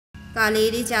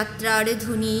কালের যাত্রার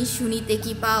ধ্বনি শুনিতে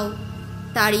কি পাও,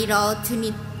 তারি রথ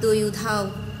নিত্যই উধাও,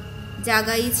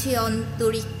 জাগাইছে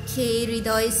অন্তরিক্ষে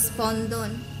হৃদয় স্পন্দন।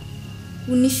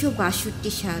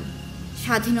 1962 সাল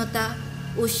স্বাধীনতা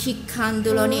ও শিক্ষা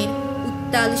আন্দোলনের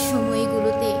উত্তাল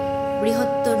সময়গুলোতে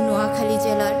বৃহত্তর নোয়াখালী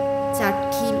জেলার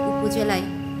চাটখিল উপজেলায়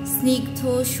স্নিগ্ধ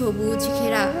সবুজ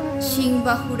ঘেরা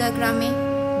সিংবাহুড়া গ্রামে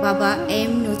বাবা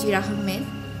এম নজির আহমেদ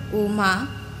ও মা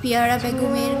পিয়ারা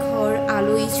বেগমের ঘর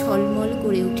আলোয় ঝলমল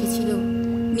করে উঠেছিল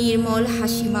নির্মল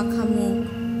হাসিমাখা মুখ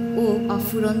ও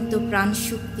অফুরন্ত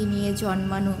প্রাণশক্তি নিয়ে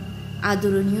জন্মানো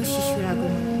আদরণীয় শিশুর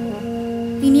আগমন।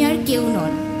 তিনি আর কেউ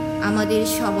নন, আমাদের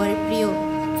সবার প্রিয়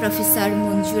প্রফেসর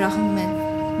মঞ্জুর আহমেদ,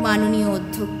 মাননীয়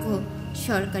অধ্যক্ষ,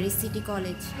 সরকারি সিটি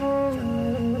কলেজ।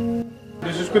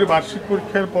 বিশেষ করে বার্ষিক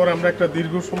পরীক্ষার পর আমরা একটা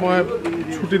দীর্ঘ সময়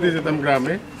ছুটিতে যেতাম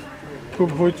গ্রামে, খুব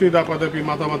হইচই দাপাদাপি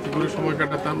মাতামাতি করে সময়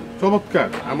কাটাতাম। চমৎকার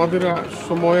আমাদের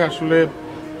সময় আসলে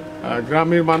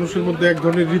গ্রামের মানুষের মধ্যে এক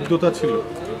ধরনের হৃদ্যতা ছিল।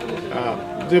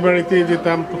 যে বাড়িতে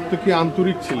যেতাম প্রত্যেকেই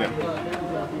আন্তরিক ছিলেন।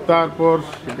 তারপর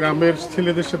গ্রামের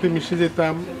ছেলেদের সাথে মিশে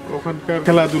যেতাম, ওখানকার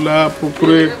খেলাধুলা,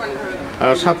 পুকুরে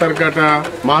সাঁতার কাটা,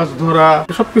 মাছ ধরা,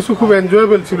 সবকিছু খুব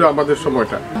এনজয়েবল ছিল আমাদের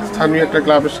সময়টা। স্থানীয় একটা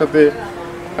ক্লাবের সাথে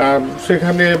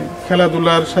সেখানে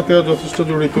খেলাধুলার সাথেও যথেষ্ট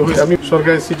জড়িত হই। আমি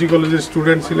সরকারি সিটি কলেজের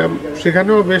স্টুডেন্ট ছিলাম,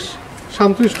 সেখানেও বেশ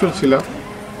শান্তশিষ্ট ছিলাম।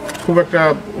 খুব একটা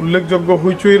উল্লেখযোগ্য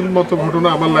হইচইয়ের মতো ঘটনা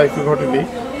আমার লাইফে ঘটেনি।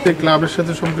 সেই ক্লাবের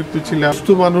সাথে সম্পৃক্ত ছিলাম। সুস্থ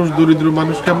মানুষ, দরিদ্র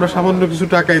মানুষকে আমরা সামান্য কিছু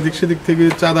টাকা এদিক সেদিক থেকে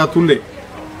চাঁদা তুলে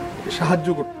সাহায্য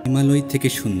করতাম। হিমালয় থেকে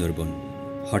সুন্দরবন,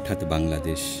 হঠাৎ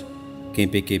বাংলাদেশ,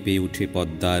 কেঁপে কেঁপে উঠে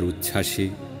পদ্মার উচ্ছ্বাসে,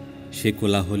 সে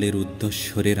কোলাহলের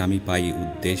উদ্ধস্বরের আমি পাই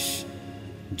উদ্দেশ,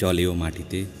 জলে ও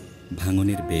মাটিতে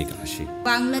ভাঙনের বেগ আসে।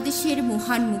 বাংলাদেশের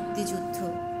মহান মুক্তিযুদ্ধ,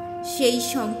 সেই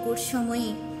সংকট সময়ে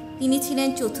তিনি ছিলেন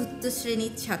চতুর্থ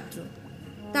শ্রেণীর ছাত্র।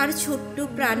 তার ছোট্ট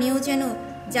প্রাণেও যেন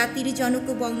জাতির জনক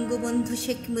বঙ্গবন্ধু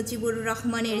শেখ মুজিবুর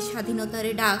রহমানের স্বাধীনতার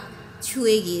ডাক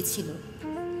ছুঁয়ে গিয়েছিল।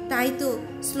 তাই তো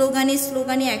স্লোগানে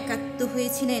স্লোগানে একাত্ম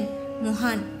হয়েছিলেন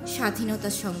মহান স্বাধীনতা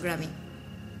সংগ্রামে।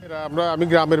 আমি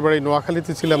গ্রামের বাড়ি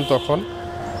নোয়াখালীতে ছিলাম তখন।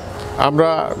 আমরা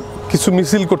কিছু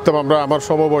মিছিল করতাম, আমার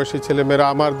সমবয়সী ছেলেমেয়েরা,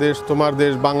 আমার দেশ তোমার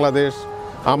দেশ, বাংলাদেশ,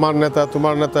 আমার নেতা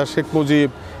তোমার নেতা শেখ মুজিব,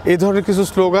 এই ধরনের কিছু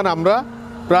স্লোগান আমরা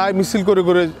প্রায় মিছিল করে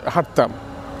করে হাঁটতাম।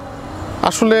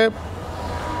 আসলে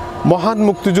মহান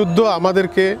মুক্তিযুদ্ধ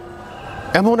আমাদেরকে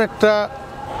এমন একটা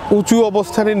উঁচু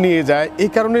অবস্থানে নিয়ে যায়।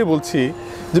 এই কারণেই বলছি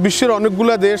যে বিশ্বের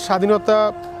অনেকগুলো দেশ স্বাধীনতা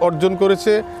অর্জন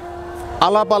করেছে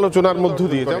আলাপ আলোচনার মধ্য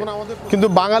দিয়ে, যেমন আমাদের, কিন্তু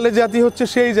বাঙালি জাতি হচ্ছে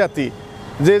সেই জাতি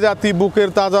যে জাতি বুকের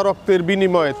তাজা রক্তের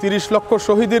বিনিময়ে 30 লক্ষ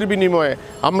শহীদের বিনিময়ে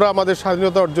আমরা আমাদের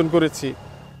স্বাধীনতা অর্জন করেছি।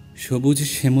 সবুজ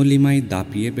শ্যামলিমায়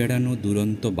দাপিয়ে বেড়ানো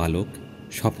দুরন্ত বালক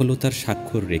সফলতার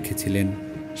স্বাক্ষর রেখেছিলেন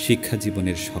শিক্ষা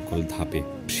জীবনের সকল ধাপে।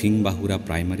 সিংবাহুড়া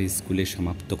প্রাইমারি স্কুলে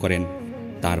সমাপ্ত করেন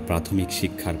তার প্রাথমিক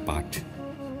শিক্ষার পাঠ।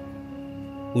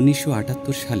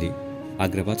 1978 সালে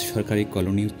আগ্রাবাদ সরকারি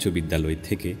কলোনি উচ্চ বিদ্যালয়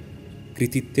থেকে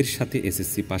কৃতিত্বের সাথে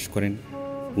এসএসসি পাশ করেন।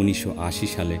 1980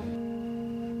 সালে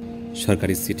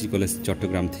সরকারি সিটি কলেজ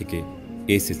চট্টগ্রাম থেকে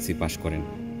এসএসসি পাশ করেন।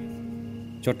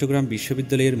 চট্টগ্রাম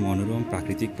বিশ্ববিদ্যালয়ের মনোরম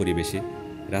প্রাকৃতিক পরিবেশে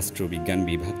রাষ্ট্রবিজ্ঞান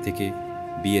বিভাগ থেকে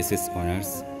বিএসএস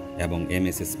অনার্স এবং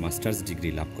এমএসএস মাস্টার্স ডিগ্রি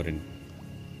লাভ করেন।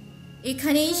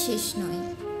 এখানেই শেষ নয়,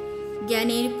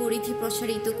 জ্ঞানের পরিধি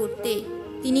প্রসারিত করতে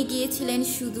তিনি গিয়েছিলেন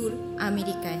সুদূর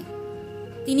আমেরিকায়।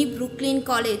 তিনি Brooklyn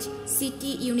college,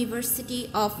 city university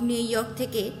of new York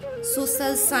থেকে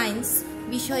সোশ্যাল সায়েন্স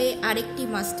বিষয়ে আরেকটি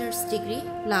মাস্টার্স ডিগ্রি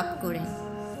লাভ করেন।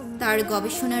 তার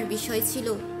গবেষণার বিষয় ছিল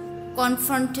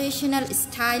confrontational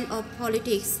style of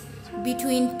politics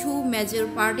between two major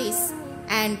parties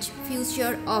and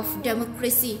future of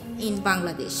democracy in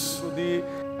Bangladesh. যদি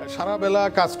সারা বেলা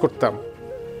কাজ করতাম,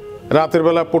 রাতের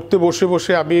বেলা পড়তে বসে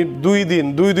বসে আমি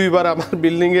দুইবার আমার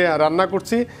বিল্ডিংয়ে রান্না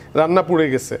করছি, রান্না পুড়ে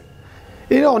গেছে।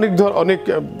 এই অনেক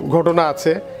ঘটনা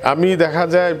আছে। আমি দেখা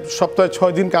যায় সপ্তাহে 6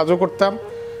 দিন কাজও করতাম,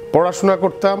 পড়াশোনা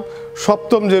করতাম।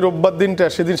 সপ্তম যে রোববার দিনটা,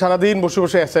 সেদিন সারাদিন বসে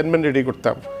বসে অ্যাসাইনমেন্ট রেডি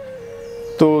করতাম।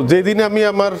 তো যেদিন আমি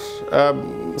আমার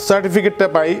সার্টিফিকেটটা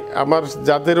পাই, আমার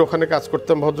যাদের ওখানে কাজ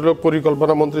করতাম, ভদ্রলোক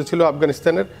পরিকল্পনা মন্ত্রী ছিল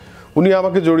আফগানিস্তানের, উনি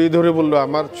আমাকে জড়িয়ে ধরে বলল,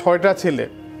 আমার 6টা ছেলে,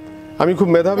 আমি খুব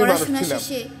মেধাবী মানুষ ছিলাম।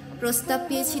 প্রস্তাব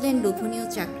পেয়েছিলেন লোভনীয়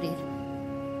চাকরির,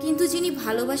 কিন্তু যিনি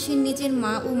ভালোবাসেন নিজের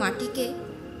মা ও মাটিকে,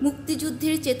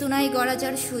 মুক্তিযুদ্ধের চেতনায় গড়া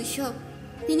যার শৈশব,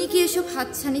 তিনি কি এসব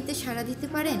হাতছানিতে সাড়া দিতে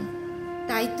পারেন?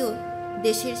 তাই তো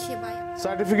দেশের সেবায়।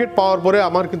 সার্টিফিকেট পাওয়ার পরে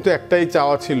আমার কিন্তু একটাই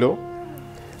চাওয়া ছিল,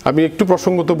 আমি একটু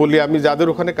প্রসঙ্গত বলি, আমি যাদের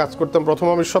ওখানে কাজ করতাম, প্রথম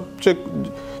আমি সবচেয়ে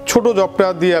ছোট জবটা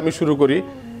দিয়ে আমি শুরু করি,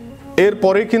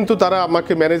 এরপরে কিন্তু তারা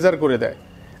আমাকে ম্যানেজার করে দেয়।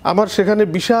 আমার সেখানে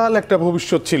বিশাল একটা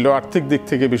ভবিষ্যৎ ছিল আর্থিক দিক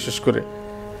থেকে, বিশেষ করে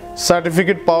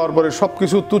সার্টিফিকেট পাওয়ার পরে সব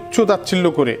কিছু তুচ্ছ তাচ্ছিল্য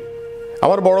করে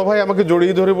আমার বড় ভাই আমাকে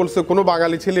জড়িয়ে ধরে বলছে, কোনো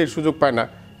বাঙালি ছেলে এর সুযোগ পায় না,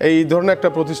 এই ধরনের একটা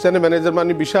প্রতিষ্ঠানে ম্যানেজার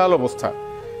মানে বিশাল অবস্থা।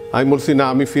 আমি বলছি না,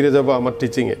 আমি ফিরে যাব আমার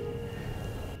টিচিংয়ে।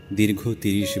 দীর্ঘ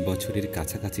 30 বছরের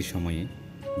কাছাকাছি সময়ে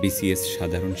বিসিএস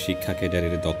সাধারণ শিক্ষা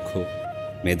ক্যাডারের দক্ষ,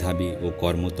 মেধাবী ও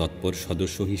কর্মতৎপর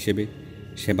সদস্য হিসেবে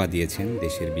সেবা দিয়েছেন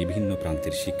দেশের বিভিন্ন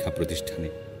প্রান্তের শিক্ষা প্রতিষ্ঠানে।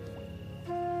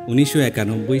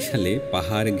 1991 সালে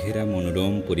পাহাড় ঘেরা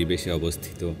মনোরম পরিবেশে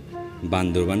অবস্থিত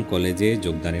বান্দরবান কলেজে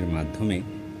যোগদানের মাধ্যমে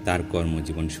তার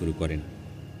কর্মজীবন শুরু করেন।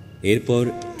 এরপর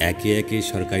একে একে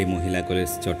সরকারি মহিলা কলেজ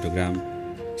চট্টগ্রাম,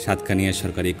 সাতকানিয়া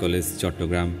সরকারি কলেজ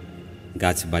চট্টগ্রাম,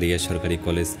 গাছবাড়িয়া সরকারি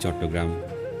কলেজ চট্টগ্রাম,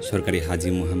 সরকারি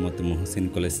হাজী মোহাম্মদ মোহসিন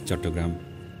কলেজ চট্টগ্রাম,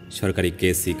 সরকারি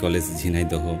কেসি কলেজ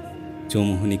ঝিনাইদহ,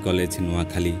 চৌমুহনী কলেজ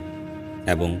নোয়াখালী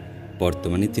এবং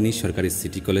বর্তমানে তিনি সরকারি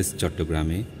সিটি কলেজ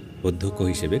চট্টগ্রামে অধ্যক্ষ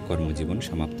হিসেবে কর্মজীবন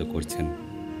সমাপ্ত করছেন।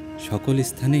 সকল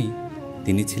স্থানেই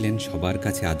তিনি ছিলেন সবার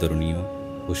কাছে আদরণীয়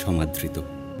ও সমাদৃত।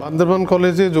 বান্দরবান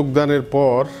কলেজে যোগদানের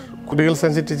পর পলিটিক্যাল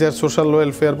সায়েন্সের টিচার, সোশ্যাল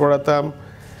ওয়েলফেয়ার পড়াতাম,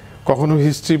 কখনো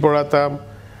হিস্ট্রি পড়াতাম।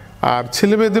 আর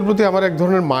ছেলে মেয়েদের প্রতি আমার এক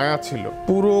ধরনের মায়া ছিল।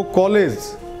 পুরো কলেজ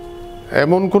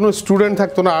এমন কোনো স্টুডেন্ট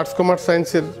থাকতো না, আর্টস কমার্স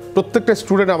সায়েন্সের প্রত্যেকটা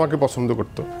স্টুডেন্ট আমাকে পছন্দ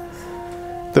করত।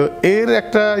 তো এর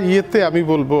একটা ইয়েতে আমি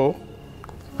বলবো,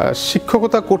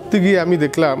 শিক্ষকতা করতে গিয়ে আমি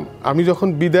দেখলাম, আমি যখন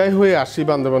বিদায় হয়ে আসি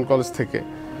বান্দরবান কলেজ থেকে,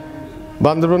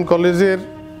 বান্দরবান কলেজের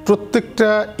প্রত্যেকটা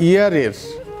ইয়ারের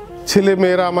ছেলে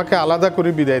মেয়েরা আমাকে আলাদা করে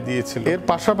বিদায় দিয়েছিল। এর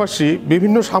পাশাপাশি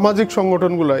বিভিন্ন সামাজিক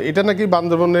সংগঠনগুলো, এটা নাকি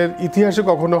বান্দরবানের ইতিহাসে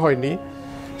কখনো হয়নি,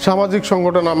 সামাজিক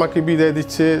সংগঠন আমাকে বিদায়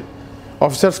দিচ্ছে,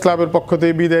 অফিসার্স ক্লাবের পক্ষ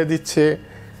থেকে বিদায় দিচ্ছে,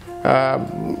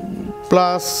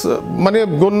 প্লাস মানে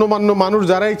গণ্যমান্য মানুষ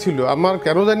যারাই ছিল, আমার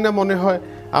কেন জানি না মনে হয়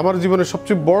আমার জীবনের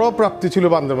সবচেয়ে বড় প্রাপ্তি ছিল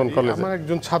বান্দরবান কলেজ। আমার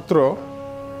একজন ছাত্র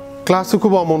ক্লাসে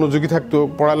খুব অমনোযোগী থাকতো,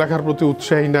 পড়ালেখার প্রতি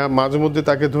উৎসাহী না, মাঝে মধ্যে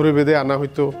তাকে ধরে বেঁধে আনা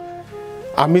হইতো।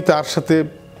 আমি তার সাথে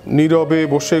নীরবে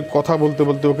বসে কথা বলতে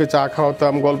বলতে ওকে চা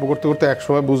খাওয়াতাম, গল্প করতে করতে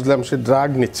একসময় বুঝলাম সে ড্রাগ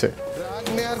নিচ্ছে। ড্রাগ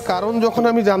নেওয়ার কারণ যখন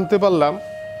আমি জানতে পারলাম,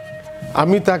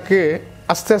 আমি তাকে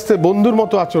আস্তে আস্তে বন্ধুর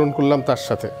মতো আচরণ করলাম তার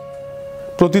সাথে।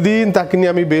 প্রতিদিন তাকে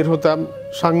নিয়ে আমি বের হতাম,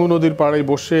 সাঙ্গু নদীর পাড়ে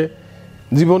বসে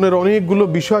জীবনের অনেকগুলো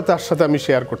বিষয় তার সাথে আমি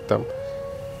শেয়ার করতাম।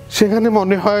 সেখানে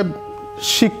মনে হয়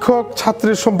শিক্ষক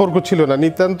ছাত্রের সম্পর্ক ছিল না,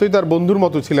 নিতান্তই তার বন্ধুর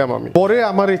মতো ছিলাম আমি। পরে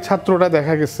আমার এই ছাত্রটা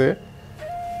দেখা গেছে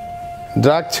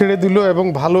ড্রাগ ছেড়ে দিল এবং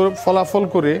ভালো ফলাফল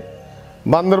করে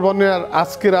বান্দরবানে আর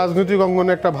আজকে রাজনৈতিক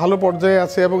অঙ্গনে একটা ভালো পর্যায়ে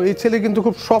আছে, এবং এই ছেলে কিন্তু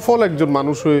খুব সফল একজন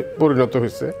মানুষ হয়ে পরিণত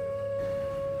হয়েছে।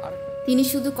 তিনি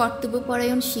শুধু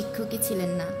কর্তব্যপরায়ণ শিক্ষকই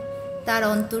ছিলেন না, তার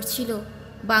অন্তর ছিল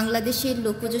বাংলাদেশের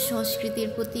লোকজ সংস্কৃতির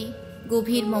প্রতি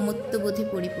গভীর মমত্ববোধে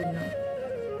পরিপূর্ণ,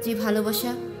 যে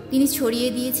ভালোবাসা তিনি ছড়িয়ে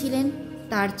দিয়েছিলেন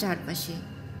তার চারপাশে।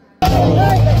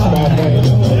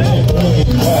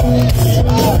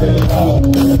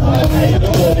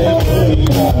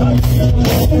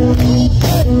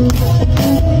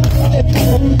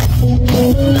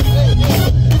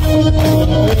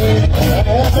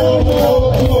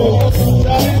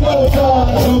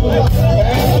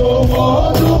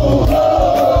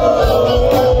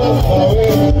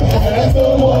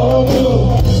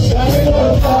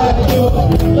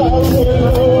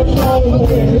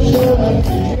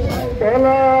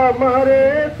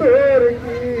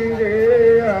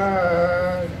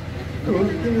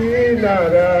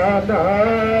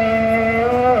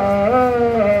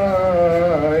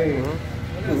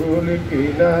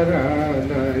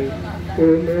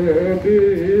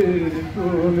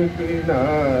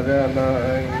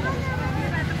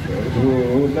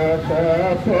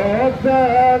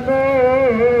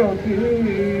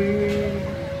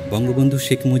 বঙ্গবন্ধু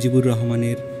শেখ মুজিবুর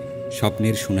রহমানের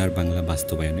স্বপ্নের সোনার বাংলা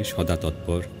বাস্তবায়নে সদা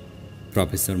তৎপর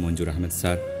প্রফেসর মঞ্জুর আহমেদ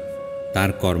স্যার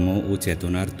তার কর্ম ও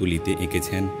চেতনার তুলিতে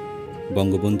এঁকেছেন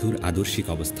বঙ্গবন্ধুর আদর্শিক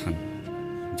অবস্থান,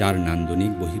 যার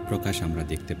নান্দনিক বহিঃপ্রকাশ আমরা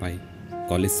দেখতে পাই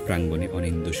কলেজ প্রাঙ্গণে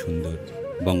অনিন্দ সুন্দর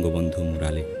বঙ্গবন্ধু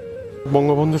মুরালে।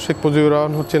 বঙ্গবন্ধু শেখ মুজিবুর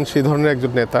রহমান হচ্ছেন সেই ধরনের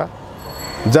একজন নেতা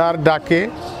যার ডাকে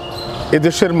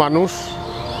এদেশের মানুষ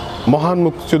মহান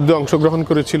মুক্তিযুদ্ধে অংশগ্রহণ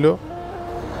করেছিল।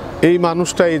 এই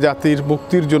মানুষটা এই জাতির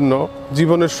মুক্তির জন্য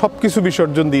জীবনের সব কিছু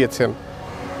বিসর্জন দিয়েছেন।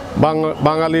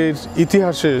 বাঙালির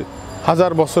ইতিহাসে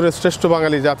হাজার বছরের শ্রেষ্ঠ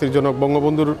বাঙালি জাতির জনক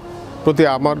বঙ্গবন্ধুর প্রতি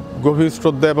আমার গভীর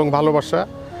শ্রদ্ধা এবং ভালোবাসা,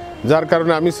 যার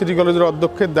কারণে আমি সিটি কলেজের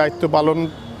অধ্যক্ষের দায়িত্ব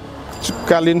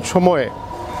পালনকালীন সময়ে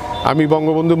আমি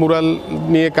বঙ্গবন্ধু মুরাল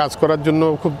নিয়ে কাজ করার জন্য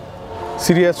খুব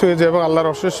সিরিয়াস হয়ে যাই, এবং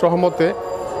আল্লাহর অশেষ রহমতে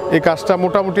এই কাজটা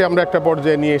মোটামুটি আমরা একটা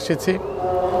পর্যায়ে নিয়ে এসেছি।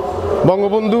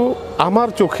 বঙ্গবন্ধু আমার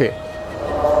চোখে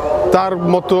তার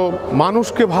মতো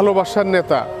মানুষকে ভালোবাসার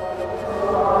নেতা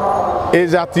এই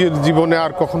জাতির জীবনে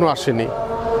আর কখনো আসেনি।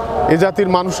 এ জাতির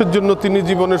মানুষের জন্য তিনি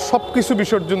জীবনের সবকিছু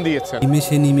বিসর্জন দিয়েছেন।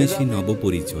 নিমেষে নিমেষে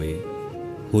নবপরিচয়ে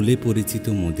হলে পরিচিত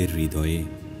মোদের হৃদয়ে,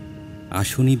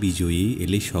 আসনি বিজয়ী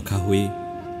এলে সখা হয়ে,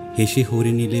 হেসে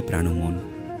হরে নিলে প্রাণমন।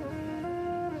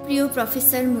 প্রিয়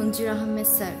প্রফেসর মঞ্জুর আহমেদ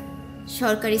স্যার,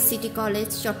 সরকারি সিটি কলেজ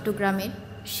চট্টগ্রামের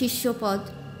শীর্ষপদ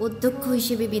অধ্যক্ষ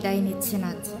হিসেবে বিদায় নিচ্ছেন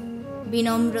আজ।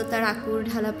 বিনম্রতার আকুল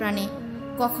ঢালা প্রাণে,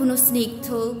 কখনো স্নিগ্ধ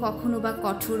কখনো বা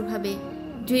কঠোরভাবে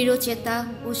দৃঢ়চেতা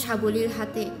ও সাবলীর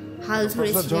হাতে হাল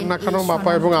ধরেছিলেন। ঝর্ণা খানম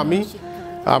আপা এবং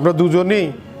আমরা দুজনেই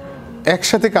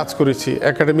একসাথে কাজ করেছি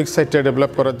একাডেমিক সাইডটা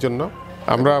ডেভেলপ করার জন্য।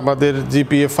 আমরা আমাদের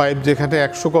জিপিএ 5 যেখানে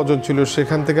 100 কজন ছিল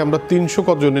সেখান থেকে আমরা 300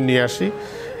 কজনে নিয়ে আসি।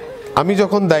 আমি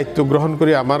যখন দায়িত্ব গ্রহণ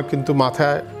করি আমার কিন্তু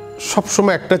মাথায়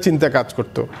সবসময় একটা চিন্তা কাজ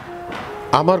করত,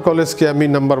 আমার কলেজকে আমি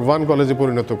নাম্বার 1 কলেজে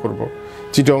পরিণত করব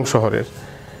চিটং শহরের।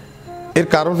 এর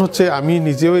কারণ হচ্ছে আমি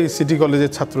নিজেও এই সিটি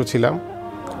কলেজের ছাত্র ছিলাম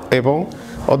এবং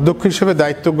অধ্যক্ষ হিসেবে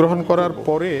দায়িত্ব গ্রহণ করার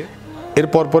পরে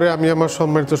পরে আমি আমার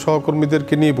সম্মানিত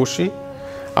সহকর্মীদেরকে নিয়ে বসি,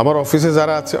 আমার অফিসে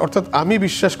যারা আছে, অর্থাৎ আমি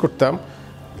বিশ্বাস করতাম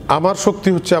আমার শক্তি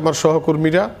হচ্ছে আমার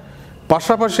সহকর্মীরা,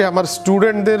 পাশাপাশি আমার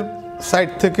স্টুডেন্টদের সাইড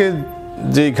থেকে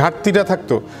যে ঘাটতিটা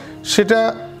থাকতো সেটা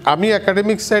আমি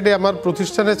একাডেমিক সাইডে আমার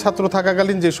প্রতিষ্ঠানের ছাত্র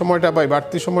থাকাকালীন যে সময়টা পাই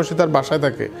বাড়তি সময় সে তার বাসায়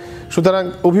থাকে, সুতরাং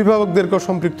অভিভাবকদেরকেও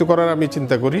সম্পৃক্ত করার আমি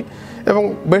চিন্তা করি এবং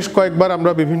বেশ কয়েকবার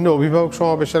আমরা বিভিন্ন অভিভাবক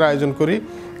সমাবেশের আয়োজন করি।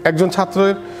 একজন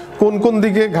ছাত্রের কোন কোন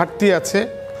দিকে ঘাটতি আছে,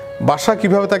 বাসা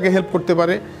কিভাবে তাকে হেল্প করতে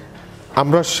পারে,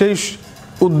 আমরা সেই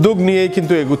উদ্যোগ নিয়েই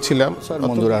কিন্তু এগুচ্ছিলাম।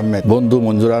 মঞ্জুর আহমেদ, বন্ধু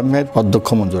মঞ্জুর আহমেদ, অধ্যক্ষ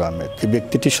মঞ্জুর আহমেদ, এই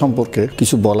ব্যক্তিটি সম্পর্কে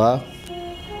কিছু বলা,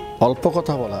 অল্প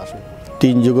কথা বলা আসে।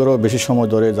 3 যুগেরও বেশি সময়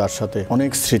ধরে যার সাথে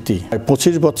অনেক স্মৃতি,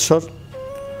 25 বৎসর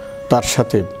তার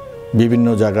সাথে বিভিন্ন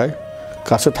জায়গায়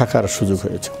কাছে থাকার সুযোগ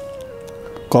হয়েছে।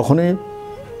 কখনোই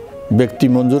ব্যক্তি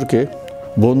মঞ্জুরকে,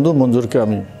 বন্ধু মঞ্জুরকে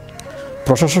আমি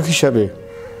প্রশাসক হিসাবে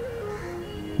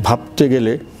ভাবতে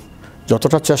গেলে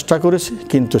যতটা চেষ্টা করেছি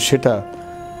কিন্তু সেটা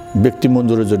ব্যক্তি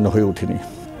মঞ্জুরের জন্য হয়ে ওঠেনি।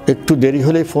 একটু দেরি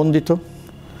হলেই ফোন দিত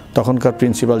তখনকার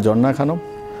প্রিন্সিপাল ঝর্ণা খানম,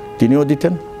 তিনিও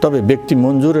দিতেন, তবে ব্যক্তি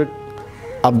মঞ্জুরের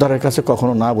আবদারের কাছে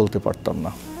কখনো না বলতে পারতাম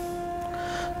না।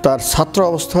 তার ছাত্র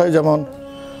অবস্থায় যেমন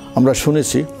আমরা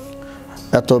শুনেছি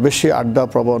এত বেশি আড্ডা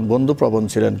প্রবণ, বন্ধু প্রবণ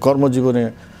ছিলেন, কর্মজীবনে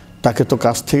তাকে তো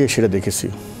কাছ থেকে সেটা দেখেছি।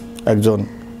 একজন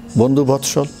বন্ধু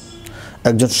বৎসল,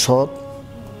 একজন সৎ,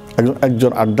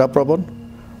 একজন আড্ডা প্রবণ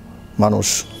মানুষ,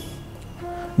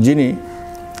 যিনি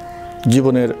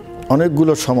জীবনের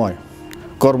অনেকগুলো সময়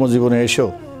কর্মজীবনে এসেও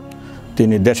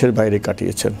তিনি দেশের বাইরে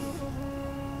কাটিয়েছেন।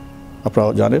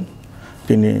 আপনারাও জানেন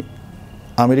তিনি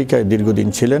আমেরিকায় দীর্ঘদিন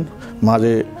ছিলেন,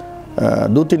 মাঝে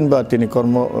 2-3 বার তিনি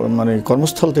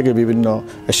কর্মস্থল থেকে বিভিন্ন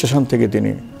স্টেশন থেকে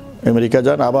তিনি আমেরিকা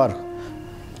যান। আবার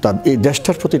তার এই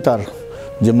দেশটার প্রতি তার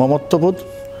যে মমত্ববোধ,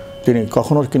 তিনি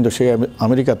কখনো কিন্তু সেই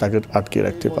আমেরিকা তাকে আটকে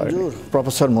রাখতে পারেন।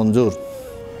 প্রফেসর মঞ্জুর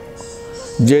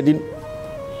যেদিন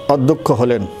অধ্যক্ষ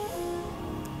হলেন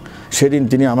সেদিন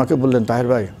তিনি আমাকে বললেন, তাহের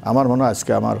ভাই, আমার মনে হয়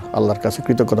আজকে আমার আল্লাহর কাছে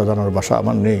কৃতজ্ঞতা জানানোর ভাষা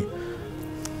আমার নেই,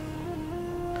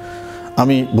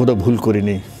 আমি বোধহয় ভুল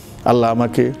করিনি, আল্লাহ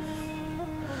আমাকে।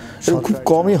 খুব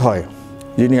কমই হয়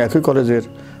যিনি একই কলেজের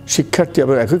শিক্ষার্থী,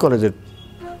 আবার একই কলেজের,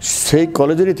 সেই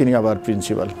কলেজেরই তিনি আবার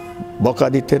প্রিন্সিপাল, বকা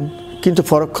দিতেন কিন্তু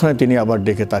পরক্ষণে তিনি আবার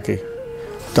ডেকে তাকে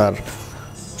তার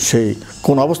সেই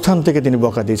কোন অবস্থান থেকে তিনি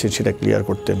বকা দিয়েছেন সেটা ক্লিয়ার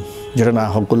করতেন, যেটা না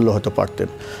করলে হয়তো পারতেন।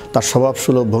 তার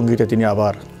স্বভাবসুলভ ভঙ্গিতে তিনি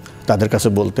আবার তাদের কাছে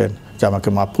বলতেন যে আমাকে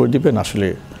মাফ করে দিবেন, আসলে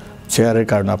চেয়ারের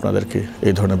কারণে আপনাদেরকে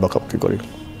এই ধরনের বকাবকি করি।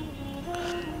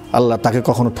 আল্লাহ তাকে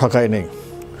কখনো ঠকায় নেই।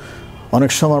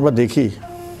 অনেক সময় আমরা দেখি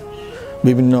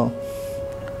বিভিন্ন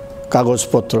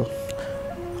কাগজপত্র,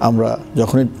 আমরা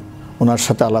যখনই ওনার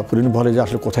সাথে আলাপ করি বলে যে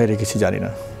আসলে কোথায় রেখেছি জানি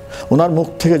না। ওনার মুখ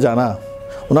থেকে জানা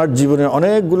ওনার জীবনের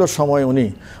অনেকগুলো সময় উনি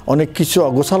অনেক কিছু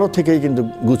অগোছালো থেকেই কিন্তু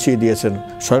গুছিয়ে দিয়েছেন,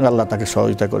 স্বয়ং আল্লাহ তাকে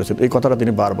সহযোগিতা করেছেন। এই কথাটা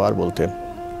তিনি বারবার বলতেন।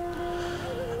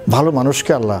 ভালো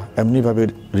মানুষকে আল্লাহ এমনিভাবে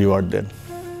রিওয়ার্ড দেন।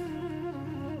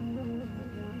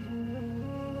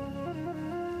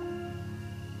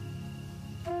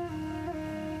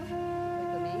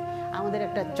 আমাদের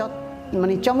একটা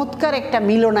চমৎকার একটা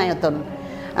মিলনায়তন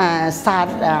স্যার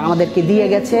আমাদেরকে দিয়ে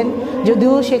গেছেন,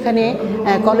 যদিও সেখানে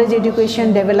কলেজ এডুকেশন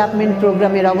ডেভেলপমেন্ট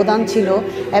প্রোগ্রামের অবদান ছিল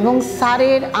এবং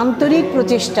স্যারের আন্তরিক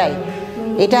প্রচেষ্টায়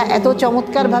এটা এত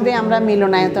চমৎকারভাবে আমরা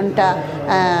মিলনায়তনটা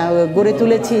গড়ে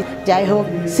তুলেছি। যাই হোক,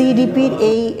 সিডিপির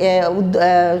এই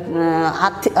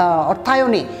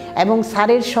অর্থায়নে এবং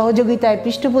স্যারের সহযোগিতায়,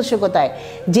 পৃষ্ঠপোষকতায়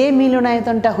যে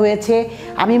মিলনায়তনটা হয়েছে,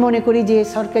 আমি মনে করি যে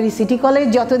সরকারি সিটি কলেজ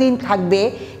যতদিন থাকবে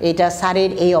এটা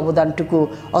স্যারের এই অবদানটুকু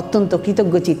অত্যন্ত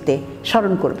কৃতজ্ঞ চিত্তে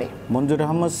স্মরণ করবে। মঞ্জুর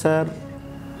আহমদ স্যার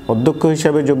অধ্যক্ষ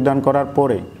হিসেবে যোগদান করার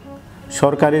পরে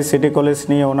সরকারি সিটি কলেজ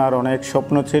নিয়ে ওনার অনেক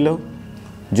স্বপ্ন ছিল,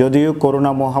 যদিও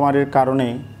করোনা মহামারীর কারণে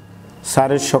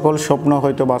স্যারের সকল স্বপ্ন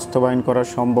হয়তো বাস্তবায়ন করা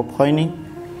সম্ভব হয়নি,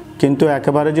 কিন্তু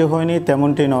একেবারে যে হয়নি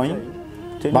তেমনটি নয়।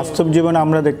 বাস্তব জীবনে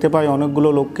আমরা দেখতে পাই অনেকগুলো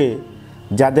লোককে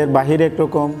যাদের বাহিরে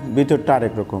একরকম ভিতরটা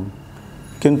আরেক রকম,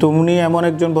 কিন্তু উনি এমন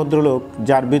একজন ভদ্রলোক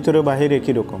যার ভিতরে বাহির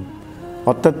একই রকম।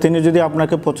 অর্থাৎ তিনি যদি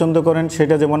আপনাকে পছন্দ করেন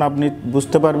সেটা যেমন আপনি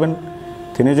বুঝতে পারবেন,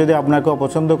 তিনি যদি আপনাকে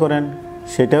অপছন্দ করেন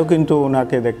সেটাও কিন্তু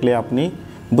ওনাকে দেখলে আপনি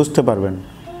বুঝতে পারবেন।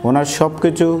 ওনার সব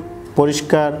কিছু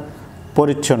পরিষ্কার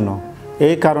পরিচ্ছন্ন,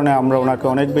 এই কারণে আমরা ওনাকে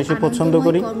অনেক বেশি পছন্দ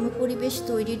করি। কর্মপরিবেশ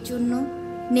তৈরির জন্য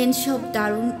নেন সব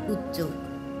দারুণ উদ্যোগ।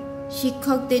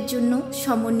 শিক্ষকদের জন্য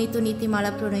সমন্বিত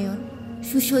নীতিমালা প্রণয়ন,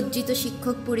 সুসজ্জিত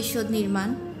শিক্ষক পরিষদ নির্মাণ,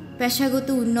 পেশাগত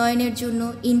উন্নয়নের জন্য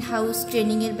ইন-হাউস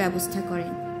ট্রেনিংয়ের ব্যবস্থা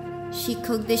করেন।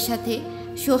 শিক্ষকদের সাথে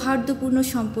সৌহার্দ্যপূর্ণ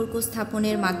সম্পর্ক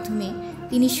স্থাপনের মাধ্যমে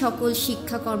তিনি সকল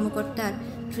শিক্ষা কর্মকর্তার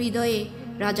হৃদয়ে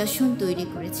রাজাসন তৈরি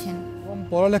করেছেন।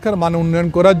 পড়ালেখার মান উন্নয়ন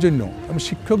করার জন্য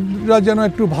শিক্ষকরা যেন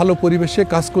একটু ভালো পরিবেশে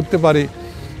কাজ করতে পারে,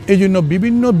 এই জন্য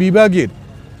বিভিন্ন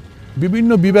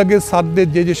বিভাগের স্যারদের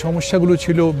যে সমস্যাগুলো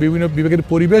ছিল, বিভিন্ন বিভাগের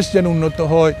পরিবেশ যেন উন্নত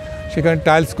হয়, সেখানে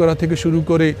টাইলস করা থেকে শুরু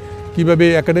করে কীভাবে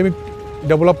একাডেমিক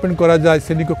ডেভেলপমেন্ট করা যায়,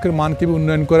 শ্রেণীকক্ষের মান কীভাবে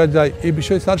উন্নয়ন করা যায়, এই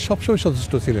বিষয়ে স্যার সবসময়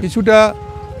সচেষ্ট ছিলেন। কিছুটা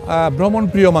ভ্রমণ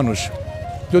প্রিয় মানুষ,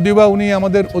 যদিও বা উনি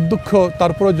আমাদের অধ্যক্ষ,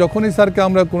 তারপরে যখনই স্যারকে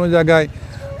আমরা কোনো জায়গায়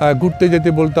ঘুরতে যেতে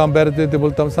বলতাম, বেড়াতে যেতে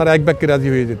বলতাম, স্যার এক বাক্যে রাজি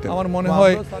হয়ে যেতেন। আমার মনে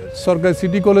হয় সরকারি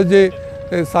সিটি কলেজে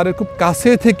স্যারের খুব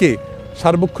কাছে থেকে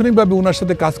সার্বক্ষণিকভাবে ওনার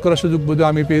সাথে কাজ করার সুযোগ বোধহয়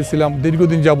আমি পেয়েছিলাম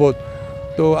দীর্ঘদিন যাবৎ।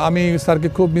 তো আমি স্যারকে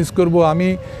খুব মিস করব। আমি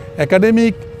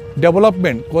একাডেমিক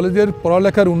ডেভেলপমেন্ট, কলেজের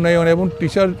পড়ালেখার উন্নয়ন এবং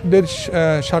টিচারদের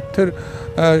স্বার্থের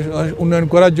উন্নয়ন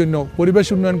করার জন্য, পরিবেশ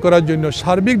উন্নয়ন করার জন্য,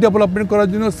 সার্বিক ডেভেলপমেন্ট করার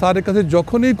জন্য স্যারের কাছে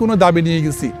যখনই কোনো দাবি নিয়ে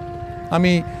গেছি,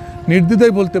 আমি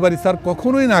নির্দ্বিধায় বলতে পারি স্যার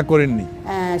কখনোই না করেননি।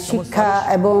 শিক্ষা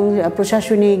এবং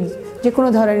প্রশাসনিক যে কোনো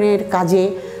ধরনের কাজে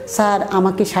স্যার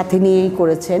আমাকে সাথে নিয়েই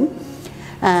করেছেন।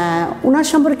 ওনার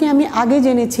সম্পর্কে আমি আগে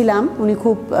জেনেছিলাম উনি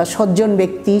খুব সজ্জন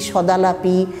ব্যক্তি,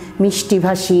 সদালাপী,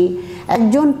 মিষ্টিভাষী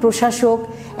একজন প্রশাসক,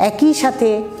 একই সাথে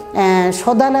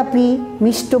সদালাপী,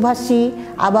 মিষ্টভাষী,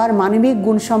 আবার মানবিক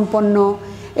গুণসম্পন্ন।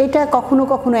 এটা কখনো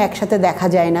কখনো একসাথে দেখা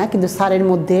যায় না, কিন্তু স্যারের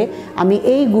মধ্যে আমি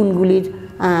এই গুণগুলির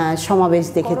সমাবেশ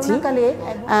দেখেছি। করোনাকালে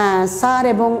স্যার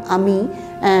এবং আমি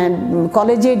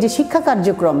কলেজের যে শিক্ষা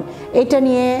কার্যক্রম এটা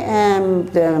নিয়ে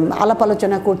আলাপ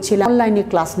আলোচনা করছিলাম। অনলাইনে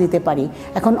ক্লাস নিতে পারি,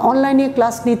 এখন অনলাইনে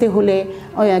ক্লাস নিতে হলে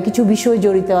কিছু বিষয়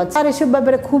জড়িত আছে। স্যার এসব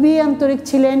ব্যাপারে খুবই আন্তরিক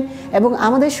ছিলেন এবং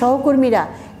আমাদের সহকর্মীরা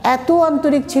এত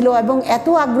আন্তরিক ছিল এবং এত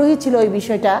আগ্রহী ছিল এই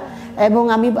বিষয়টা, এবং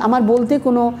আমার বলতে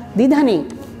কোনো দ্বিধা নেই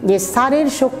যে স্যারের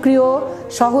সক্রিয়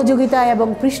সহযোগিতা এবং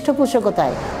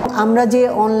পৃষ্ঠপোষকতায় আমরা যে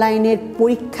অনলাইনের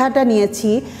পরীক্ষাটা নিয়েছি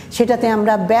সেটাতে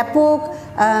আমরা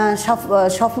ব্যাপকভাবে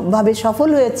সফল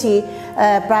হয়েছি।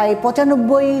 প্রায়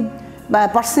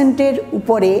 95%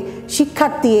 উপরে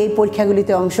শিক্ষার্থী এই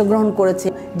পরীক্ষাগুলিতে অংশগ্রহণ করেছে।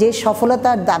 যে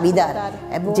সফলতার দাবিদার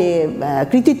এবং যে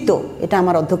কৃতিত্ব, এটা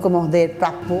আমার অধ্যক্ষ মহোদয়ের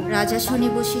প্রাপ্য। রাজা শোনে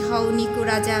বসি হও নিকো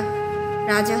রাজা,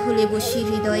 রাজা হলে বসি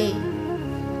হৃদয়ে,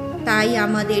 তাই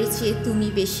আমাদের চেয়ে তুমি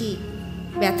বেশি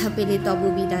ব্যথা পেলে তব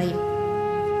বিদায়ে।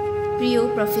 প্রিয়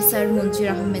প্রফেসর মঞ্জুর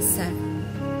আহমেদ স্যার,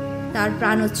 তার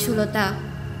প্রাণোচ্ছলতা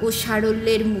ও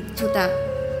সারল্যের মুগ্ধতা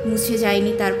মুছে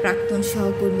যায়নি তার প্রাক্তন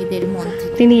সহকর্মীদের মন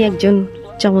থেকে। তিনি একজন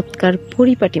চমৎকার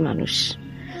পরিপাটি মানুষ,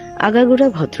 আগাগোড়া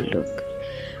ভদ্রলোক।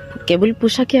 কেবল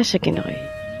পোশাকে আশাকে নয়,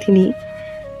 তিনি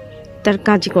তার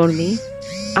কাজকর্মে,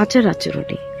 আচার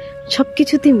আচরণে,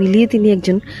 সবকিছুতে মিলিয়ে তিনি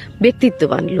একজন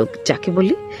ব্যক্তিত্ববান লোক যাকে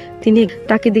বলি।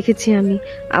 তাকে দেখেছি আমি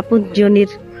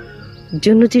আপনজনের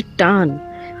জন্য যে টান,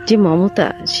 যে মমতা,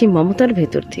 সেই মমতার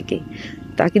ভেতর থেকে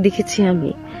তাকে দেখেছি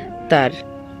আমি তার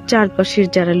চারপাশের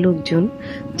যারা লোকজন,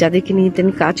 যাদেরকে নিয়ে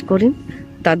তিনি কাজ করেন,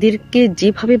 তাদেরকে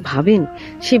যেভাবে ভাবেন,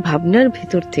 সেই ভাবনার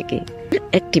ভেতর থেকে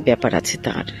একটি ব্যাপার আছে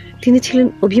তার, তিনি ছিলেন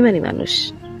অভিমানী মানুষ।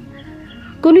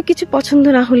 কোনো কিছু পছন্দ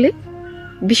না হলে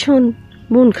ভীষণ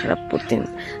মন খারাপ করতেন।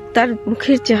 তার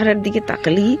মুখের চেহারার দিকে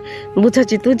তাকালেই বোঝা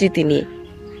যেত যে তিনি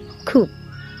খুব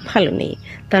ভালো নেই,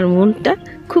 তার মনটা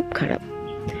খুব খারাপ।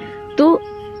 তো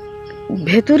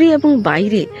ভেতরে এবং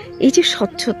বাইরে এই যে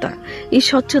স্বচ্ছতা, এই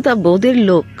স্বচ্ছতা বোধের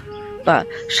লোক বা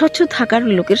স্বচ্ছ থাকার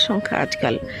লোকের সংখ্যা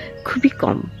আজকাল খুবই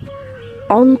কম।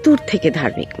 অন্তর থেকে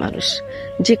ধার্মিক মানুষ,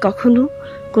 যে কখনো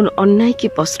কোনো অন্যায়কে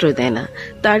প্রশ্রয় দেয় না।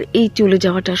 তার এই চলে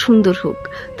যাওয়াটা সুন্দর হোক,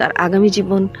 তার আগামী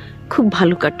জীবন খুব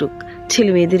ভালো কাটুক,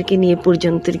 ছেলে মেয়েদেরকে নিয়ে,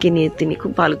 পরিজনদেরকে নিয়ে তিনি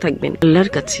খুব ভালো থাকবেন,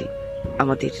 আল্লাহর কাছে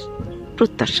আমাদের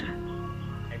প্রত্যাশা।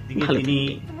 তিনি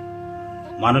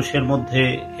মানুষের মধ্যে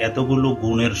এতগুলো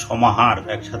গুণের সমাহার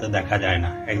একসাথে দেখা যায়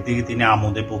না। একদিকে তিনি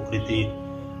আমোদে প্রকৃতি,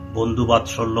 বন্ধু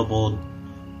বাৎসল্যবোধ,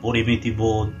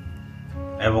 পরিমিতিবোধ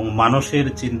এবং মানুষের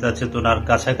চিন্তা চেতনার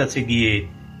কাছাকাছি গিয়ে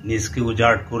নিজকে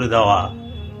উজাড় করে দেওয়া,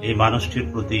 এই মানুষটির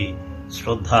প্রতি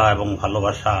শ্রদ্ধা এবং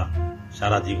ভালোবাসা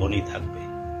সারা জীবনই থাকবে।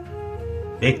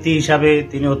 ব্যক্তি হিসাবে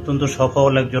তিনি অত্যন্ত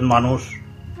সফল একজন মানুষ,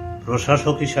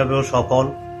 প্রশাসক হিসাবেও সফল,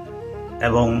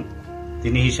 এবং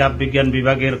তিনি হিসাব বিজ্ঞান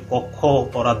বিভাগের কক্ষ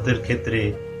অপরাধদের ক্ষেত্রে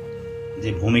যে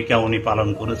ভূমিকা উনি পালন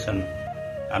করেছেন,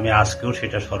 আমি আজকেও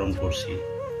সেটা স্মরণ করছি।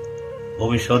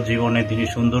 ভবিষ্যৎ জীবনে তিনি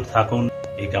সুন্দর থাকুন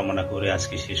এই কামনা করে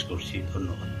আজকে শেষ করছি।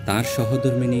 ধন্যবাদ। তার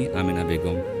সহধর্মিণী আমেনা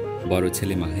বেগম, বড়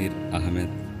ছেলে মাহির আহমেদ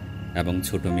এবং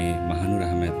ছোট মেয়ে মাহানুর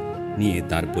আহমেদ নিয়ে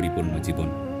তার পরিপূর্ণ জীবন।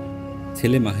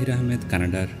 ছেলে মাহির আহমেদ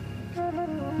কানাডার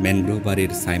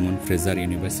ম্যানগ্রোভারের সাইমন ফ্রেজার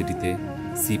ইউনিভার্সিটিতে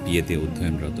সিপিএতে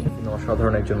অধ্যয়নরত।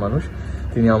 অসাধারণ একজন মানুষ।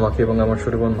 তিনি আমাকে এবং আমার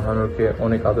ছোট বোন মাহানুরকে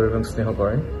অনেক আদর এবং স্নেহ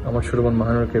করেন। আমার ছোট বোন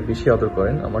মাহানুরকে বেশি আদর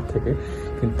করেন আমার থেকে,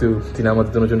 কিন্তু তিনি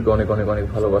আমাদের দুজনকে অনেক অনেক অনেক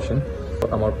ভালোবাসেন।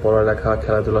 আমার পড়ালেখা,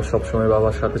 খেলাধুলা সবসময়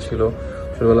বাবার সাথে ছিল।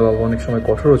 ছোটবেলা বাবা অনেক সময়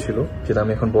কঠোরও ছিল, যেটা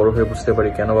আমি এখন বড় হয়ে বুঝতে পারি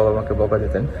কেন বাবা আমাকে বকা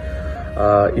দিতেন।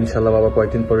 ইনশাল্লাহ বাবা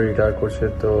কয়েকদিন পরে রিটায়ার করছে,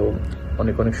 তো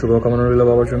অনেক অনেক শুভকামনা রইল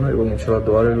বাবার জন্য, এবং ইনশাল্লাহ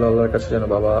দোয়া রইল আল্লাহর কাছে যেন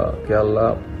বাবাকে আল্লাহ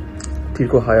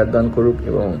দীর্ঘ হায়াত দান করুক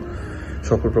এবং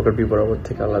সকল প্রকার বিপদ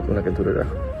থেকে আল্লাহ ওনাকে দূরে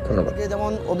রাখুক। ধন্যবাদ।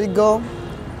 যেমন অভিজ্ঞ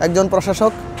একজন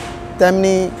প্রশাসক,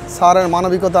 তেমনি স্যারের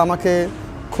মানবিকতা আমাকে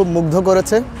খুব মুগ্ধ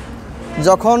করেছে।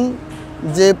 যখন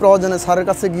যে প্রয়োজনে স্যারের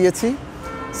কাছে গিয়েছি,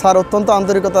 স্যার অত্যন্ত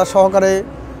আন্তরিকতা সহকারে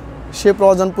সে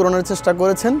প্রয়োজন পূরণের চেষ্টা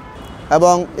করেছেন,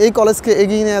 এবং এই কলেজকে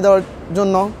এগিয়ে নিয়ে দেওয়ার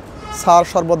জন্য স্যার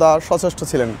সর্বদা সচেষ্ট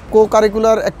ছিলেন। কো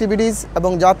কারিকুলার অ্যাক্টিভিটিস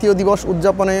এবং জাতীয় দিবস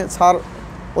উদযাপনে স্যার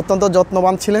অত্যন্ত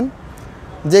যত্নবান ছিলেন,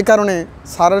 যে কারণে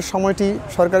স্যারের সময়টি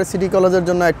সরকারি সিটি কলেজের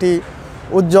জন্য একটি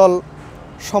উজ্জ্বল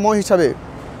সময় হিসাবে,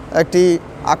 একটি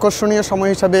আকর্ষণীয়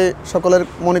সময় হিসাবে সকলের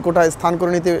মনিকোঠায় স্থান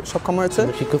করে নিতে সক্ষম হয়েছে।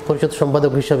 শিক্ষক পরিষদ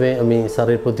সম্পাদক হিসাবে আমি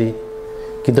স্যারের প্রতি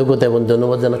কৃতজ্ঞতা এবং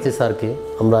ধন্যবাদ জানাচ্ছি স্যারকে।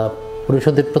 আমরা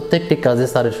পরিষদের প্রত্যেকটি কাজে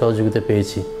স্যারের সহযোগিতা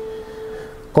পেয়েছি।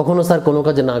 কখনো স্যার কোনো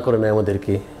কাজে না করে নেয়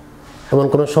আমাদেরকে, এমন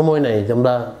কোনো সময় নাই যে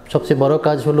আমরা, সবচেয়ে বড়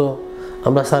কাজ হলো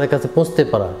আমরা স্যারের কাছে পৌঁছতে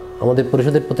পারা। আমাদের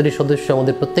পরিষদের প্রতিটি সদস্য,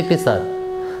 আমাদের প্রত্যেকটি স্যার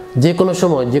যে কোনো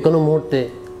সময়, যে কোনো মুহূর্তে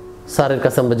স্যারের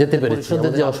কাছে আমরা যেতে পেরেছি।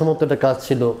 পরিষদের যে অসমাপ্ত একটা কাজ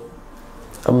ছিল,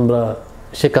 আমরা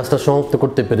সে কাজটা সমাপ্ত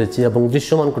করতে পেরেছি এবং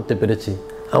দৃশ্যমান করতে পেরেছি।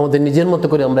 আমাদের নিজের মতো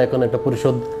করে আমরা এখন একটা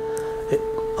পরিষদ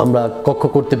আমরা কক্ষ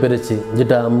করতে পেরেছি,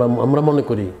 যেটা আমরা মনে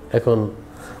করি এখন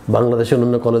বাংলাদেশের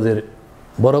অন্যান্য কলেজের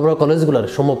বড় বড় কলেজগুলোর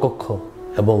সমকক্ষ,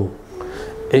 এবং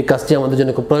এই কাজটি আমাদের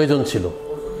জন্য খুব প্রয়োজন ছিল,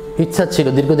 ইচ্ছা ছিল,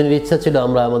 দীর্ঘদিনের ইচ্ছা ছিল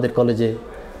আমরা আমাদের কলেজে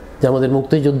যে আমাদের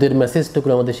মুক্তিযুদ্ধের মেসেজটুকু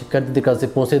আমাদের শিক্ষার্থীদের কাছে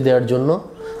পৌঁছে দেওয়ার জন্য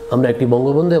আমরা একটি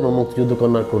বঙ্গবন্ধু এবং মুক্তিযুদ্ধ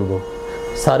কর্নার করব।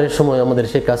 স্যারের সময় আমাদের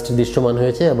সেই কাজটি দৃশ্যমান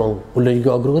হয়েছে এবং উল্লেখযোগ্য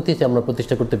অগ্রগতি আমরা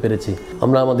প্রতিষ্ঠা করতে পেরেছি।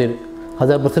 আমরা আমাদের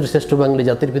হাজার বছরের শ্রেষ্ঠ বাঙালি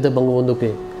জাতির পিতা বঙ্গবন্ধুকে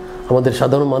আমাদের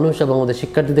সাধারণ মানুষ এবং আমাদের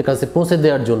শিক্ষার্থীদের কাছে পৌঁছে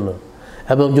দেওয়ার জন্য,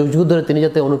 এবং যুগ যুগ ধরে তিনি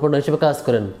যাতে অনুপ্রেরণা হিসেবে কাজ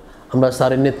করেন, আমরা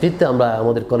স্যারের নেতৃত্বে আমরা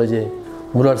আমাদের কলেজে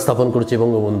মূলার স্থাপন করছি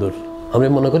বঙ্গবন্ধুর। আমি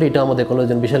মনে করি এটা আমাদের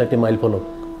কলেজের বিশাল একটি মাইল ফলক।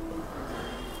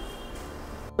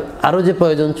 আরও যে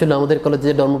প্রয়োজন ছিল আমাদের কলেজে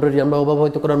ডরমিটরি, আমরা অভাব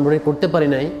হয়তো ডরমিটরি করতে পারি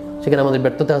নাই, সেখানে আমাদের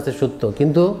ব্যর্থতা আছে সত্য,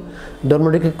 কিন্তু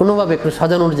ডরমিটরিকে কোনোভাবে একটু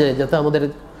সাজানোর যায় যাতে আমাদের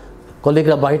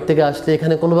কলিগরা বাহির থেকে আসলে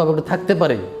এখানে কোনোভাবে একটু থাকতে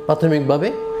পারে প্রাথমিকভাবে,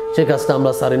 সেই কাজটা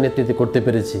আমরা স্যারের নেতৃত্বে করতে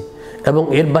পেরেছি। এবং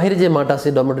এর বাইরে যে মাঠ আছে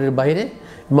ডরমিটরির বাইরে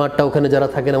মাঠটা, ওখানে যারা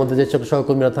থাকেন আমাদের যে সব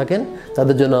সহকর্মীরা থাকেন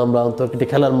তাদের জন্য আমরা অন্তর্কিটি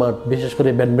খেলার মাঠ, বিশেষ করে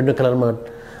ব্যাডমিন্টন খেলার মাঠ,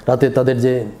 রাতে তাদের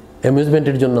যে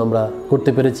অ্যামিউজমেন্টের জন্য আমরা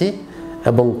করতে পেরেছি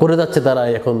এবং করে যাচ্ছে তারা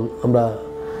এখন। আমরা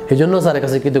এই জন্য স্যারের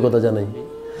কাছে কৃতজ্ঞতা জানাই।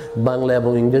 বাংলা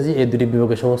এবং ইংরেজি এই দুটি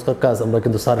বিভাগের সংস্কার কাজ আমরা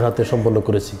কিন্তু স্যারের হাতে সম্পন্ন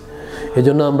করেছি। এই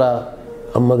জন্য আমরা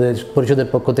আমাদের পরিষদের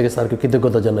পক্ষ থেকে স্যারকে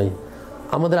কৃতজ্ঞতা জানাই।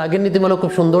 আমাদের আগের নীতিমালা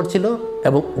খুব সুন্দর ছিল,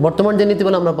 এবং বর্তমান যে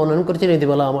নীতিমালা আমরা প্রণয়ন করেছি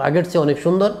নীতিমালা আগের চেয়ে অনেক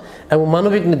সুন্দর এবং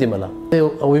মানবিক নীতিমালা।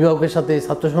 অভিভাবকের সাথে,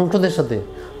 ছাত্র সংসদের সাথে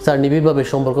স্যার নিবিড়ভাবে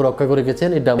সম্পর্ক রক্ষা করে গেছেন।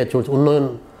 এটা চলছে, উন্নয়ন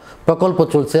প্রকল্প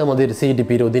চলছে আমাদের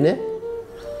সিইডিপির অধীনে।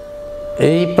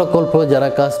 এই প্রকল্প যারা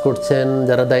কাজ করছেন,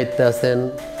 যারা দায়িত্বে আছেন,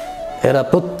 এরা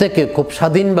প্রত্যেকে খুব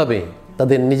স্বাধীনভাবে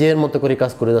তাদের নিজের মতো করে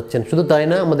কাজ করে যাচ্ছেন। শুধু তাই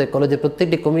না, আমাদের কলেজের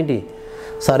প্রত্যেকটি কমিটি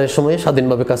স্যারের সময়ে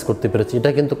স্বাধীনভাবে কাজ করতে পেরেছি,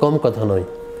 এটা কিন্তু কম কথা নয়।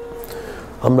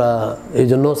 আমরা এই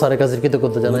জন্য স্যারের কাছে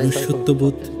কৃতজ্ঞতা জানাই।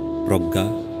 সত্যবোধ, প্রজ্ঞা,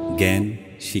 জ্ঞান,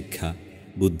 শিক্ষা,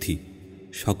 বুদ্ধি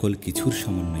সকল কিছুর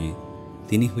সমন্বয়ে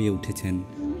তিনি হয়ে উঠেছেন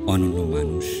অনন্য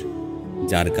মানুষ,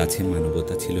 যার কাছে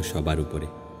মানবতা ছিল সবার উপরে।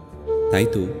 তাই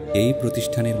তো এই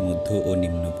প্রতিষ্ঠানের মধ্য ও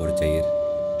নিম্ন পর্যায়ের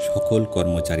সকল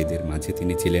কর্মচারীদের মাঝে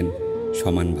তিনি ছিলেন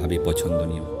সমানভাবে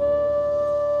পছন্দনীয়।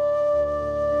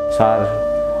 স্যার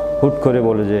হুট করে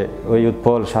বলে যে ওই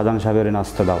উৎপল শাহজাহান সাহেবের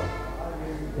নাস্তা দাও,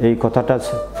 এই কথাটা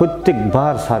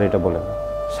প্রত্যেকবার স্যার এটা বলেন।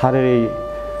 স্যারের এই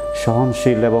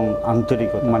সহনশীল এবং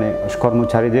আন্তরিকতা, মানে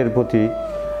কর্মচারীদের প্রতি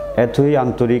এতই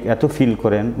আন্তরিক, এত ফিল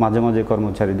করেন। মাঝে মাঝে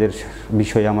কর্মচারীদের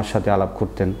বিষয়ে আমার সাথে আলাপ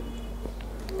করতেন।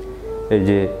 এই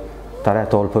যে তারা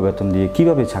এত অল্প বেতন দিয়ে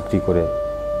কিভাবে চাকরি করে,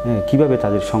 হ্যাঁ, কীভাবে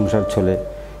তাদের সংসার চলে।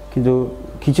 কিন্তু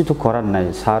কিছু তো করার নাই।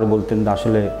 স্যার বলতেন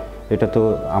আসলে এটা তো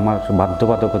আমার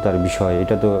বাধ্যবাধকতার বিষয়,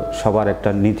 এটা তো সবার একটা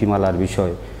নীতিমালার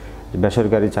বিষয়।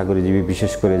 বেসরকারি চাকরিজীবী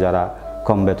বিশেষ করে যারা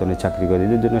কম বেতনে চাকরি করে,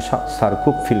 এদের জন্য স্যার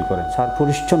খুব ফিল করেন। স্যার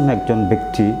পরিচ্ছন্ন একজন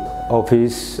ব্যক্তি।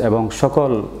 অফিস এবং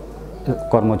সকল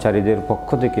কর্মচারীদের পক্ষ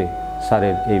থেকে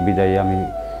স্যারের এই বিদায়ে আমি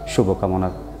শুভকামনা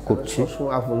করছি।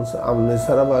 আপনি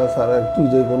ছাড়া বা স্যার তুই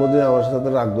যে কোনোদিন আমার সাথে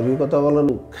রাগ করি কথা বলেন,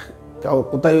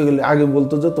 কোথায় গেলে আগে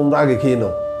বলতো যে তোমরা আগে খেয়ে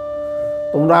নাও,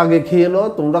 তোমরা আগে খেয়ে নাও,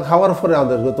 তোমরা খাওয়ার পরে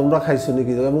আমাদেরকে তোমরা খাইছো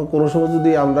নাকি। এবং কোনো সময়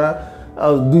যদি আমরা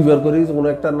 2 বার করে কোনো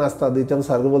একটা নাস্তা দিতাম,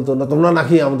 স্যারকে বলতো না তোমরা না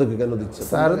খেয়ে আমাদেরকে কেন দিচ্ছ।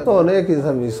 স্যার তো অনেক কিছু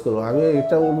মিস করবো। আমি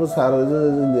এটা বলবো স্যার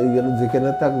যেখানে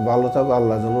থাক ভালো থাক,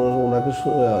 আল্লাহ যেন ওনাকে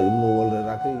মোবাইলে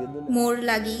রাখে। মোর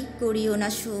লাগি করিও না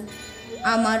শোক,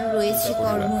 আমার রয়েছে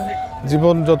কর্ম।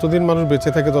 জীবন যতদিন মানুষ বেঁচে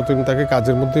থাকে ততদিন তাকে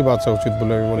কাজের মধ্যেই বাঁচা উচিত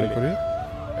বলে আমি মনে করি।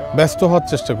 ব্যস্ত হওয়ার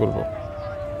চেষ্টা করব,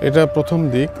 এটা প্রথম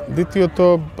দিক। দ্বিতীয়ত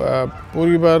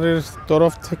পরিবারের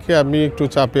তরফ থেকে আমি একটু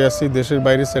চাপে আছি দেশের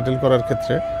বাইরে সেটেল করার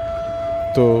ক্ষেত্রে।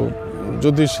 তো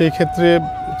যদি সেই ক্ষেত্রে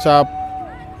চাপ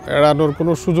এড়ানোর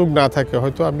কোনো সুযোগ না থাকে,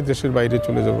 হয়তো আমি দেশের বাইরে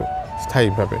চলে যাব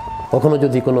স্থায়ীভাবে। কখনো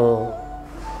যদি কোনো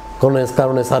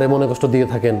কারণে স্যারে মনে কষ্ট দিয়ে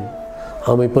থাকেন,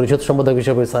 আমি পরিষদ সম্পাদক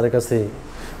হিসেবে স্যারের কাছে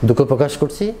দুঃখ প্রকাশ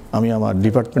করছি। আমি আমার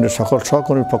ডিপার্টমেন্টের সকল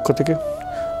সহকর্মীর পক্ষ থেকে,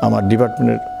 আমার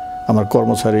ডিপার্টমেন্টের আমার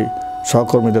কর্মচারী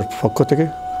সহকর্মীদের পক্ষ থেকে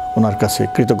ওনার কাছে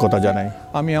কৃতজ্ঞতা জানাই।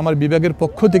 আমি আমার বিভাগের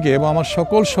পক্ষ থেকে এবং আমার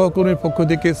সকল সহকর্মীর পক্ষ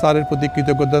থেকে স্যারের প্রতি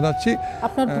কৃতজ্ঞতা জানাচ্ছি।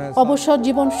 আপনার অবসর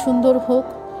জীবন সুন্দর হোক,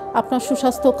 আপনার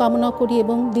সুস্বাস্থ্য কামনা করি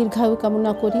এবং দীর্ঘায়ু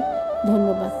কামনা করি।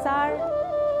 ধন্যবাদ। স্যার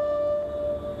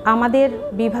আমাদের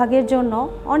বিভাগের জন্য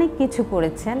অনেক কিছু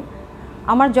করেছেন।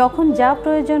 আমার যখন যা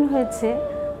প্রয়োজন হয়েছে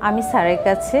আমি স্যারের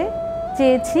কাছে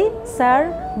চেয়েছি, স্যার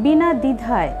বিনা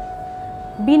দ্বিধায়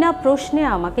বিনা প্রশ্নে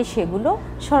আমাকে সেগুলো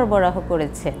সরবরাহ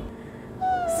করেছেন।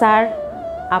 স্যার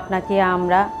আপনাকে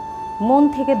আমরা মন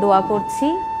থেকে দোয়া করছি,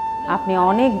 আপনি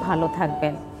অনেক ভালো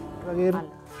থাকবেন।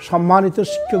 সম্মানিত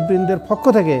শিক্ষকবৃন্দের পক্ষ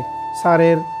থেকে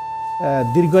স্যারের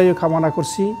দীর্ঘায়ু কামনা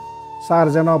করছি। স্যার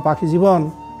যেন বাকি জীবন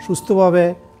সুস্থভাবে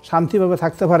শান্তিভাবে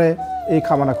থাকতে পারে এই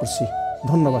কামনা করছি।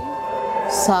 ধন্যবাদ।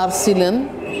 স্যার ছিলেন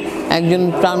একজন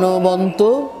প্রাণবন্ত,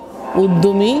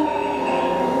 উদ্যমী,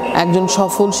 একজন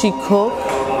সফল শিক্ষক।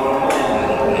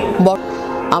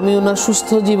 আমি ওনার সুস্থ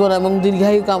জীবন এবং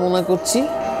দীর্ঘায়ু কামনা করছি।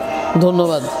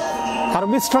 ধন্যবাদ।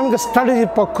 আর্মস্ট্রং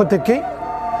স্ট্র্যাটেজির পক্ষ থেকে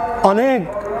অনেক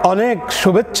অনেক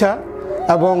শুভেচ্ছা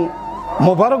এবং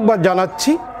মোবারকবাদ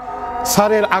জানাচ্ছি।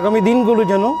 স্যারের আগামী দিনগুলো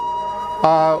যেন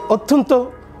অত্যন্ত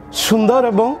সুন্দর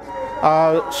এবং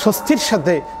স্বস্তির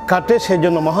সাথে কাটে, সেই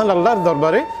জন্য মহান আল্লাহর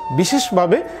দরবারে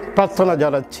বিশেষভাবে প্রার্থনা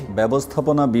জানাচ্ছি।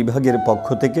 ব্যবস্থাপনা বিভাগের পক্ষ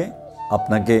থেকে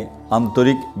আপনাকে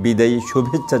আন্তরিক বিদায়ী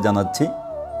শুভেচ্ছা জানাচ্ছি।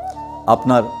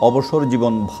 আপনার অবসর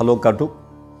জীবন ভালো কাটুক,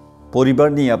 পরিবার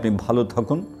নিয়ে আপনি ভালো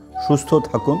থাকুন, সুস্থ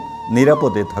থাকুন,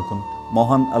 নিরাপদে থাকুন।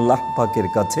 মহান আল্লাহ পাকের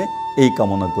কাছে এই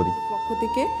কামনা করি। পক্ষ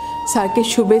থেকে স্যারকে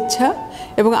শুভেচ্ছা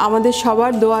এবং আমাদের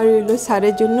সবার দোয়া রইল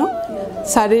স্যারের জন্য।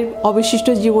 স্যারের অবশিষ্ট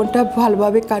জীবনটা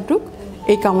ভালোভাবে কাটুক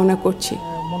এই কামনা করছি।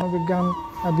 মনোবিজ্ঞান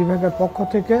বিভাগের পক্ষ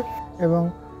থেকে এবং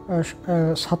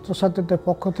ছাত্রছাত্রীদের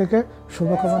পক্ষ থেকে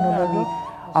শুভকামনা রইল।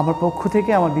 আমার পক্ষ থেকে,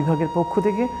 আমার বিভাগের পক্ষ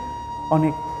থেকে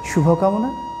অনেক শুভকামনা।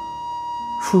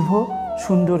 শুভ,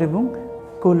 সুন্দর এবং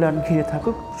কল্যাণ ঘিরে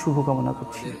থাকুক শুভকামনা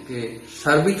করছি।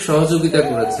 সার্বিক সহযোগিতা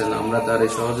করেছেন, আমরা তার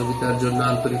এই সহযোগিতার জন্য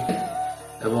আন্তরিক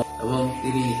এবং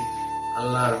তিনি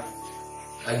আল্লাহর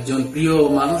একজন প্রিয়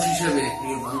মানুষ হিসেবে,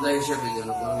 প্রিয় বান্দা হিসেবে যেন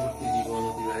পরবর্তী জীবন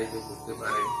অতিবাহিত করতে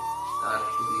পারে, তার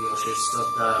প্রতি অশেষ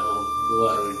শ্রদ্ধা এবং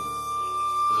দোয়া রইল।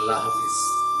 আল্লাহ হাফিজ।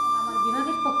 আমার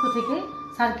বিভাগের পক্ষ থেকে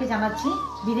স্যারকে জানাচ্ছি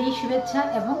বিদায়ী শুভেচ্ছা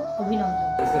এবং অভিনন্দন।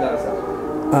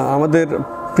 আমাদের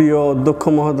প্রিয় অধ্যক্ষ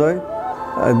মহোদয়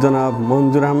জনাব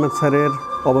মঞ্জুর আহমেদ স্যারের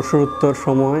অবসরোত্তর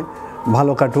সময়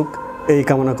ভালো কাটুক এই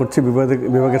কামনা করছি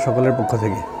বিভাগের সকলের পক্ষ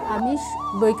থেকে। আমি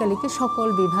বৈকালিকের সকল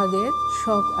বিভাগের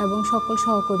এবং সকল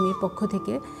সহকর্মীর পক্ষ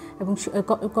থেকে এবং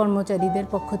কর্মচারীদের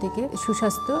পক্ষ থেকে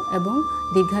সুস্বাস্থ্য এবং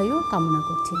দীর্ঘায়ু কামনা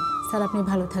করছি। স্যার আপনি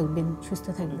ভালো থাকবেন, সুস্থ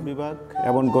থাকবেন। বিভাগ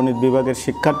এবং গণিত বিভাগের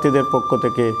শিক্ষার্থীদের পক্ষ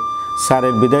থেকে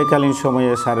স্যারের বিদায়কালীন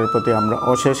সময়ে স্যারের প্রতি আমরা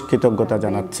অশেষ কৃতজ্ঞতা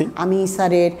জানাচ্ছি। আমি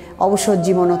স্যারের অবসর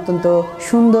জীবন অত্যন্ত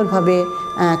সুন্দরভাবে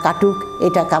কাটুক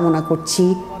এটা কামনা করছি।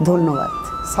 ধন্যবাদ।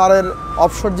 স্যারের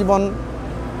অবসর জীবন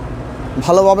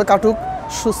ভালোভাবে কাটুক,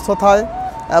 সুস্থতায়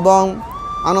এবং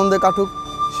আনন্দে কাটুক।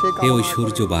 হে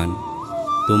ঐশ্বর্যবান,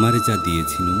 তোমার যা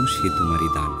দিয়েছিনু সে তোমারই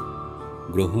দান।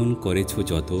 গ্রহণ করেছ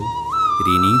যত,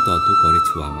 ঋণী তত করেছ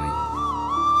আমায়।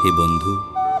 হে বন্ধু,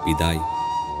 বিদায়।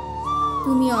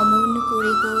 তুমি অমন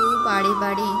করে গো বারে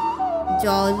বারে,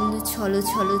 জল ছলো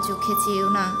ছলো চোখে চেয়েও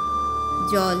না।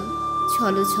 জল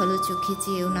ছলো ছলো চোখে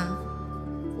চেয়েও না।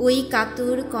 ওই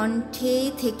কাতর কণ্ঠে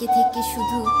থেকে থেকে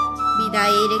শুধু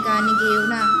বিদায়ের গান গেও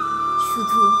না,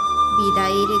 শুধু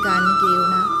বিদায়ের গান গেও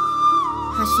না।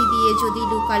 হাসি দিয়ে যদি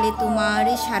লুকালে তোমার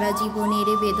সারা জীবনের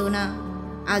বেদনা,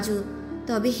 আজও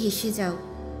তবে হেসে যাও,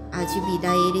 আজ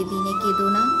বিদায়ের দিনে কেঁদো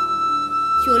না।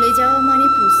 চলে যাওয়া মানে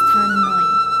প্রস্থান নয়,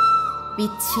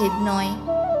 বিচ্ছেদ নয়,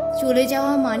 চলে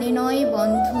যাওয়া মানে নয়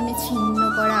বন্ধন ছিন্ন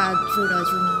করা আর্দ্র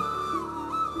রজনী।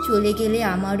 চলে গেলে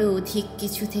আমারও অধিক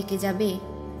কিছু থেকে যাবে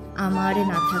আমার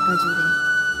না থাকা জুড়ে।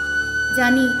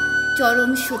 জানি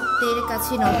চরম সত্যের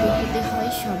কাছে নত হতে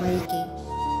হয় সবাইকে।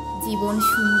 জীবন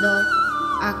সুন্দর,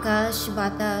 আকাশ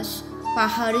বাতাস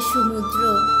পাহাড় সমুদ্র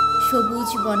সবুজ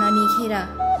বনানী ঘেরা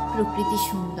প্রকৃতি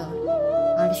সুন্দর,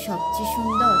 আর সবচেয়ে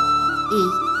সুন্দর এই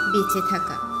বেঁচে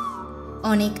থাকা।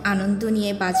 অনেক আনন্দ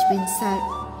নিয়ে বাঁচবেন স্যার,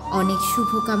 অনেক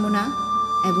শুভকামনা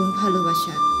এবং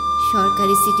ভালোবাসা।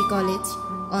 সরকারি সিটি কলেজ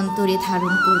অন্তরে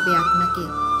ধারণ করবে আপনাকে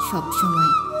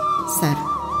সবসময় স্যার।